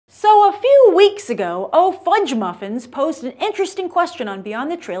few weeks ago, Oh Fudge Muffins posed an interesting question on Beyond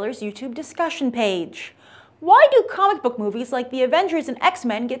the Trailer's YouTube discussion page. Why do comic book movies like the Avengers and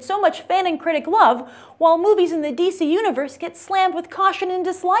X-Men get so much fan and critic love, while movies in the DC universe get slammed with caution and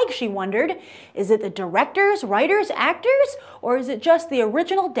dislike, she wondered. Is it the directors, writers, actors, or is it just the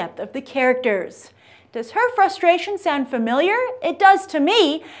original depth of the characters? Does her frustration sound familiar? It does to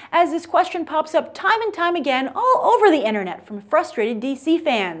me, as this question pops up time and time again all over the internet from frustrated DC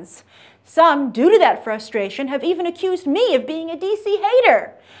fans. Some, due to that frustration, have even accused me of being a DC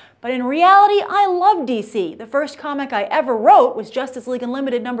hater. But in reality, I love DC. The first comic I ever wrote was Justice League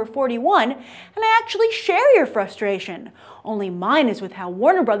Unlimited number 41, and I actually share your frustration. Only mine is with how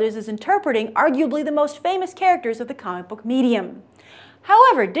Warner Brothers is interpreting arguably the most famous characters of the comic book medium.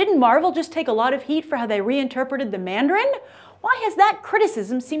 However, didn't Marvel just take a lot of heat for how they reinterpreted the Mandarin? Why has that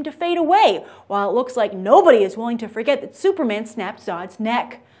criticism seemed to fade away, while it looks like nobody is willing to forget that Superman snapped Zod's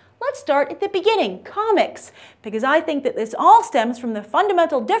neck? Let's start at the beginning, comics, because I think that this all stems from the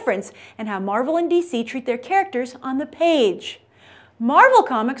fundamental difference in how Marvel and DC treat their characters on the page. Marvel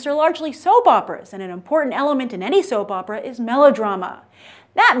comics are largely soap operas, and an important element in any soap opera is melodrama.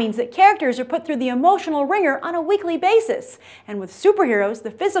 That means that characters are put through the emotional ringer on a weekly basis, and with superheroes,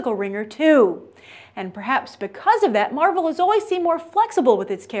 the physical ringer too. And perhaps because of that, Marvel has always seemed more flexible with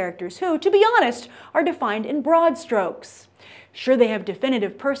its characters who, to be honest, are defined in broad strokes. Sure, they have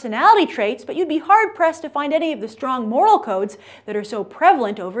definitive personality traits, but you'd be hard-pressed to find any of the strong moral codes that are so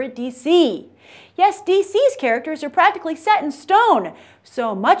prevalent over at DC. Yes, DC's characters are practically set in stone,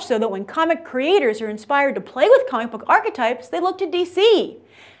 so much so that when comic creators are inspired to play with comic book archetypes, they look to DC.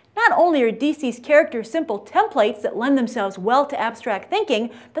 Not only are DC's characters simple templates that lend themselves well to abstract thinking,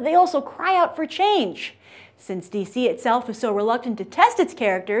 but they also cry out for change. Since DC itself is so reluctant to test its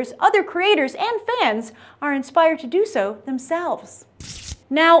characters, other creators and fans are inspired to do so themselves.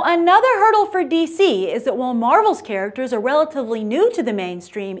 Now, another hurdle for DC is that while Marvel's characters are relatively new to the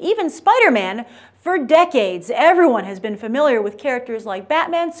mainstream, even Spider-Man, for decades everyone has been familiar with characters like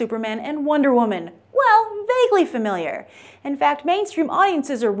Batman, Superman, and Wonder Woman. Well, vaguely familiar. In fact, mainstream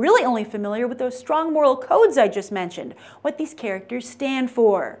audiences are really only familiar with those strong moral codes I just mentioned, what these characters stand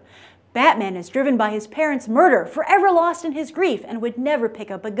for. Batman is driven by his parents' murder, forever lost in his grief, and would never pick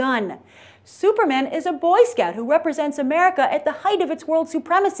up a gun. Superman is a Boy Scout who represents America at the height of its world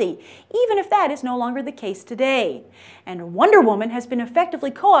supremacy, even if that is no longer the case today. And Wonder Woman has been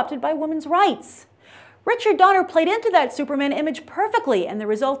effectively co-opted by women's rights. Richard Donner played into that Superman image perfectly, and the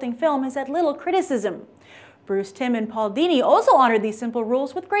resulting film has had little criticism. Bruce Timm and Paul Dini also honored these simple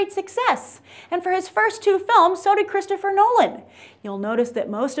rules with great success. And for his first two films, so did Christopher Nolan. You'll notice that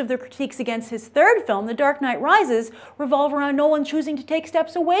most of the critiques against his third film, The Dark Knight Rises, revolve around Nolan choosing to take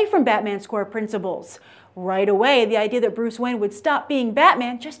steps away from Batman's core principles. Right away, the idea that Bruce Wayne would stop being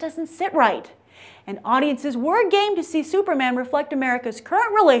Batman just doesn't sit right. And audiences were game to see Superman reflect America's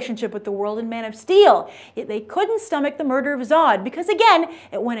current relationship with the world in Man of Steel, yet they couldn't stomach the murder of Zod because, again,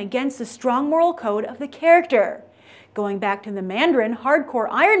 it went against the strong moral code of the character. Going back to the Mandarin, hardcore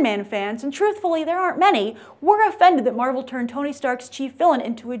Iron Man fans, and truthfully there aren't many, were offended that Marvel turned Tony Stark's chief villain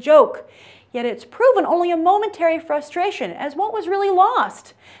into a joke. Yet it's proven only a momentary frustration, as what was really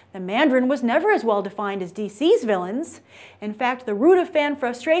lost? The Mandarin was never as well defined as DC's villains. In fact, the root of fan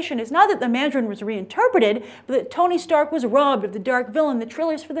frustration is not that the Mandarin was reinterpreted, but that Tony Stark was robbed of the dark villain the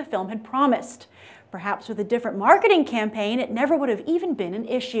trailers for the film had promised. Perhaps with a different marketing campaign, it never would have even been an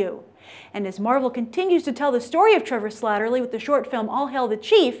issue. And as Marvel continues to tell the story of Trevor Slattery with the short film All Hail the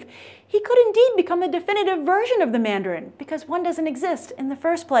Chief, he could indeed become the definitive version of the Mandarin, because one doesn't exist in the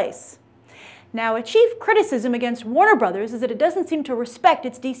first place. Now, a chief criticism against Warner Brothers is that it doesn't seem to respect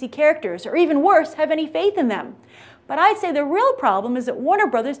its DC characters, or even worse, have any faith in them. But I'd say the real problem is that Warner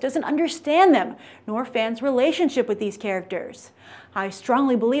Brothers doesn't understand them, nor fans' relationship with these characters. I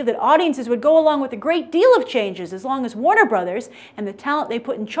strongly believe that audiences would go along with a great deal of changes as long as Warner Brothers, and the talent they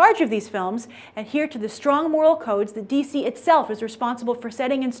put in charge of these films, adhere to the strong moral codes that DC itself is responsible for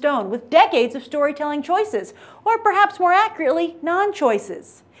setting in stone, with decades of storytelling choices, or perhaps more accurately,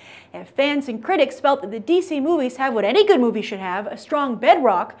 non-choices. If fans and critics felt that the DC movies have what any good movie should have, a strong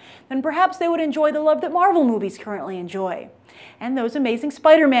bedrock, then perhaps they would enjoy the love that Marvel movies currently enjoy. And those amazing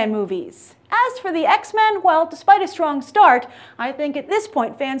Spider-Man movies. As for the X-Men, well, despite a strong start, I think at this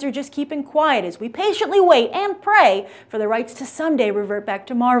point fans are just keeping quiet as we patiently wait and pray for the rights to someday revert back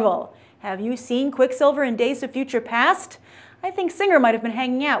to Marvel. Have you seen Quicksilver in Days of Future Past? I think Singer might have been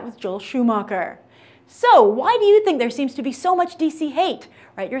hanging out with Joel Schumacher. So, why do you think there seems to be so much DC hate?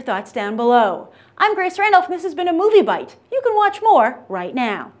 Write your thoughts down below. I'm Grace Randolph and this has been a Movie Bite. You can watch more right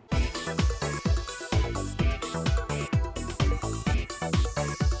now.